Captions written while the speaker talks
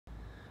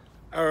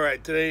All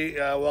right, today,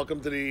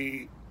 welcome to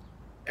the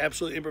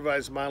absolutely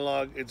improvised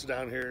monologue. It's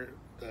down here,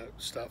 the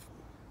stuff.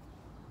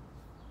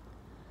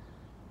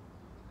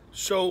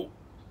 So,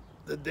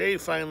 the day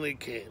finally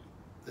came.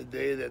 The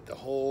day that the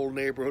whole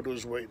neighborhood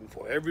was waiting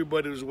for.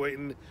 Everybody was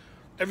waiting.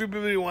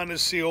 Everybody wanted to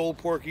see old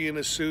Porky in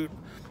a suit.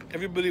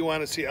 Everybody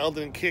wanted to see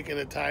Eldon kick in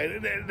a tie.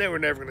 They were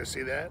never going to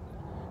see that.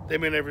 They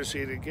may never see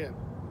it again.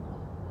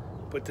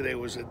 But today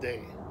was the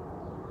day.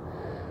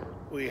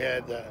 We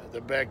had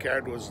the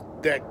backyard was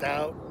decked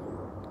out.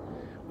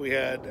 We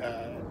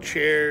had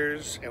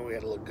chairs, and we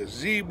had a little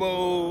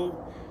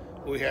gazebo.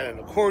 We had an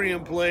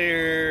accordion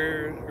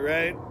player,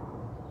 right?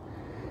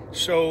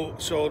 So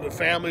the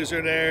families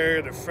are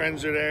there, the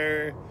friends are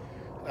there.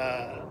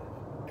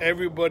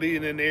 Everybody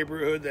in the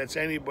neighborhood, that's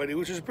anybody,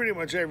 which is pretty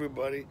much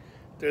everybody,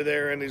 they're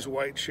there in these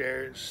white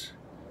chairs.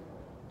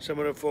 Some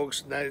of the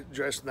folks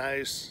dressed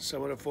nice.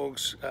 Some of the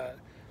folks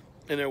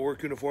in their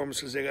work uniforms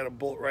because they got to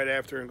bolt right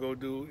after and go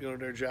do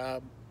their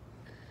job.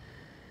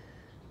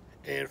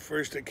 And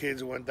first the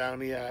kids went down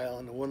the aisle,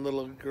 and one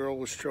little girl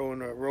was throwing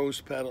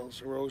rose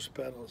petals.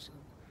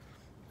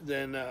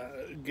 Then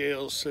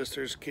Gail's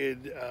sister's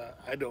kid,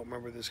 I don't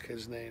remember this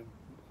kid's name.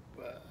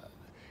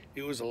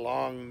 It was a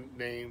long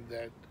name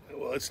that,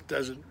 well,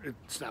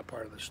 it's not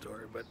part of the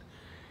story, but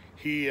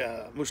he,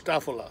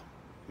 Mustafala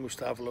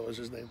was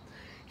his name.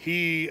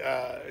 He's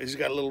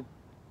got a little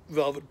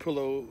velvet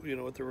pillow,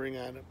 with the ring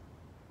on it.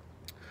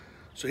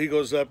 So he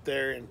goes up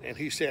there, and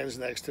he stands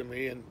next to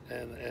me, and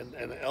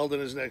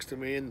Eldon is next to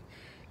me, and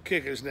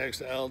Kick is next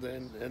to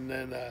Eldon, and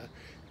then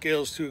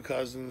Gail's two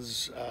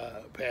cousins,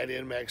 Patty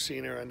and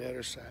Maxine, are on the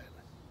other side.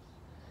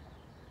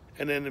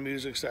 And then the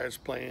music starts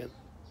playing.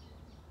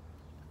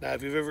 Now,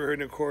 if you've ever heard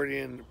an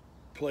accordion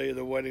play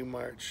the wedding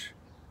march,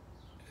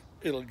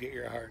 it'll get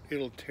your heart.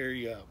 It'll tear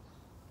you up.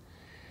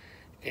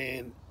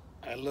 And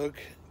I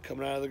look,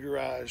 coming out of the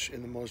garage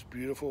in the most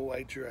beautiful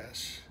white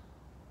dress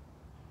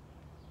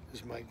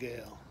is my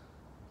Gail.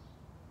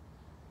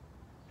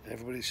 And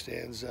everybody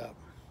stands up.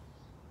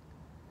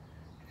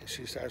 And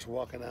she starts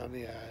walking down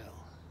the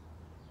aisle.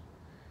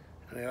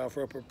 And I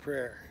offer up a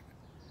prayer.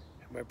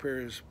 And my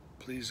prayer is,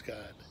 please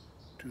God,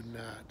 do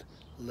not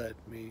let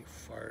me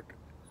fart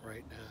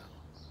right now.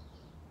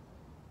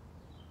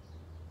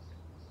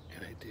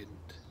 And I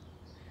didn't.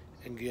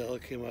 And Gail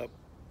came up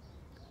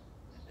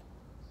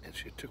and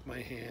she took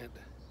my hand,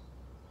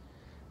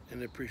 and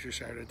the preacher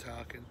started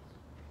talking.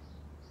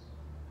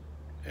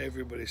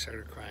 Everybody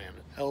started crying.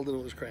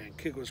 Eldon was crying.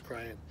 Kick was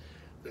crying.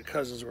 The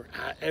cousins were,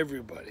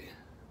 everybody.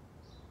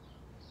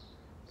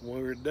 When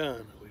we were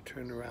done, we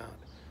turned around,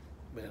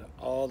 made it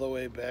all the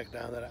way back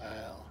down that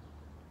aisle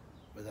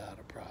without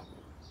a problem.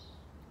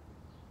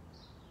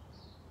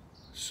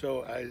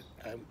 So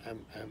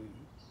I'm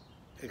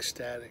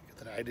ecstatic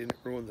that I didn't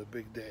ruin the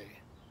big day.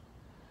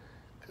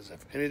 Because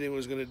if anything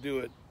was going to do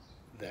it,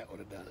 that would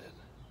have done it.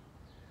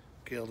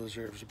 Gail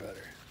deserves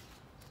better.